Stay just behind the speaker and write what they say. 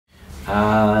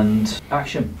and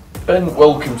action. Ben,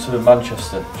 welcome to the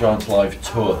Manchester Giants Live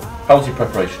Tour. How was your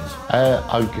preparations?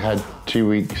 I had 2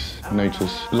 weeks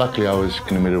notice. Luckily I was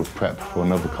in the middle of prep for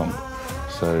another comp,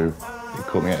 so it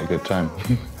caught me at a good time.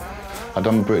 I've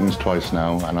done Britons twice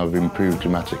now and I've improved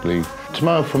dramatically.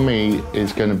 Tomorrow for me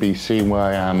is going to be seeing where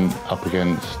I am up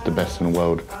against the best in the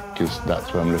world, because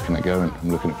that's where I'm looking at going. I'm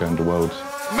looking at going to Worlds.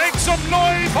 Make some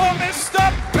noise for Mr.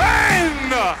 Ben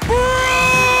Brunning!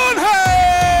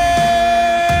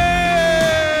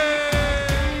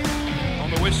 On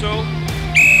the whistle,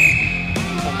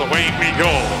 on the way we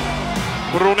go.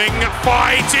 Brunning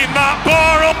fighting that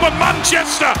bar up, and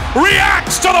Manchester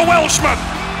reacts to the Welshman.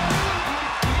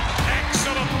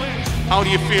 Excellent lift. How do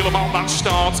you feel about that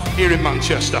start here in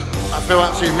Manchester? I feel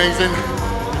absolutely amazing.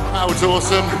 The crowd's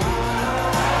awesome.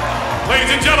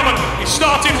 Ladies and gentlemen, he's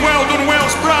starting well, done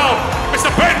Wales proud,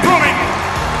 Mr. Ben Brunning.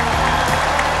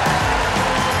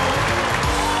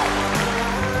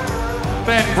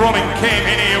 Ben Brunning came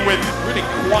in here with a really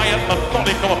quiet,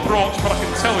 methodical approach, but I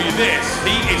can tell you this,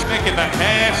 he is making the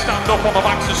hair stand up on the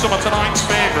backs of some of tonight's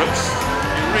favourites.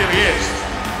 He really is.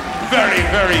 Very,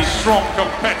 very strong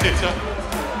competitor.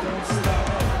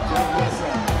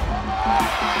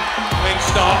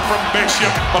 Start from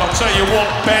Bishop, but I'll tell you what,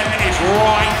 Ben is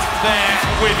right there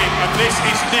with him, and this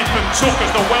is nip and tuck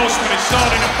as the Welshman is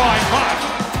starting a fine match.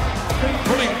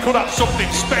 Brunning could have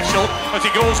something special as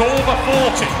he goes over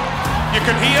 40. You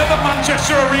can hear the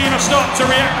Manchester Arena start to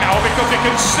react now, because you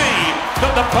can see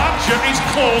that the Badger is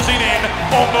closing in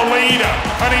on the leader,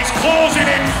 and he's closing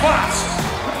in fast.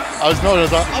 I was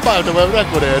like, I might have to wear a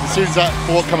record here, and as soon as that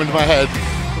thought came into my head,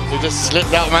 it just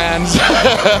slipped out of my hands.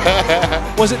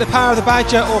 Was it the power of the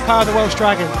Badger or power of the Welsh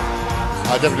Dragon?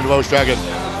 I definitely the Welsh Dragon.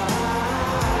 There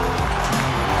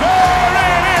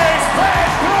it is, Ben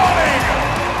Brunning!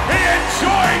 He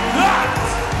enjoyed that!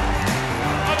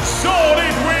 And so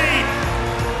did we!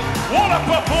 What a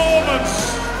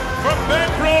performance from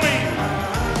Ben Brunning!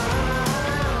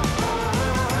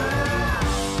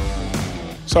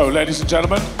 So, ladies and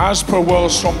gentlemen, as per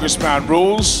World's Strongest Man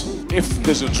rules, if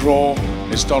there's a draw,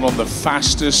 it's done on the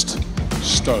fastest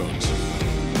stones.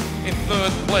 In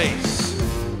third place,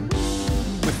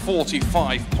 with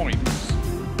 45 points,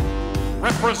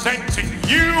 representing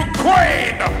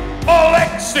Ukraine,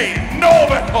 Alexei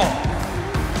Novikov.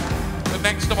 The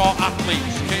next of our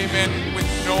athletes came in with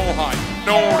no hype,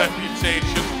 no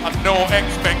reputation, and no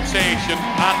expectation,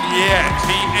 and yet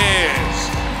he is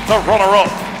the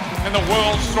runner-up in the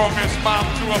World's Strongest Man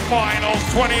Tour Finals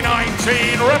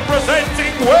 2019, representing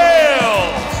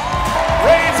Wales.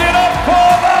 Raise it up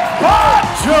for the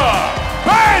Badger,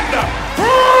 Ben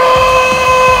Brunning!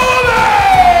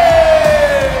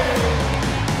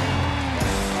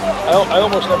 I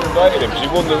almost never invited him because he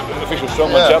won the official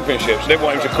Strongman Championships. I didn't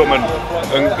want him to come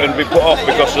and be put off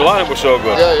because the lineup was so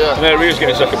good. Yeah. And there he is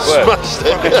getting second place. Smashed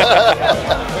it.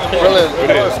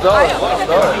 Brilliant.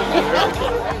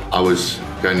 I was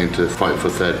going into fight for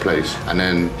third place, and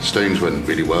then stones went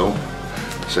really well,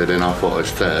 so then I thought I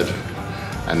was third,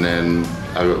 and then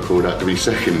I got called out to be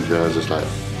second. So I was just like,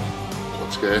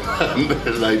 what's going on?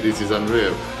 Like, this is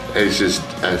unreal. It's just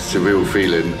a surreal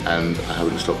feeling, and I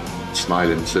haven't stopped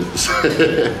smiling since.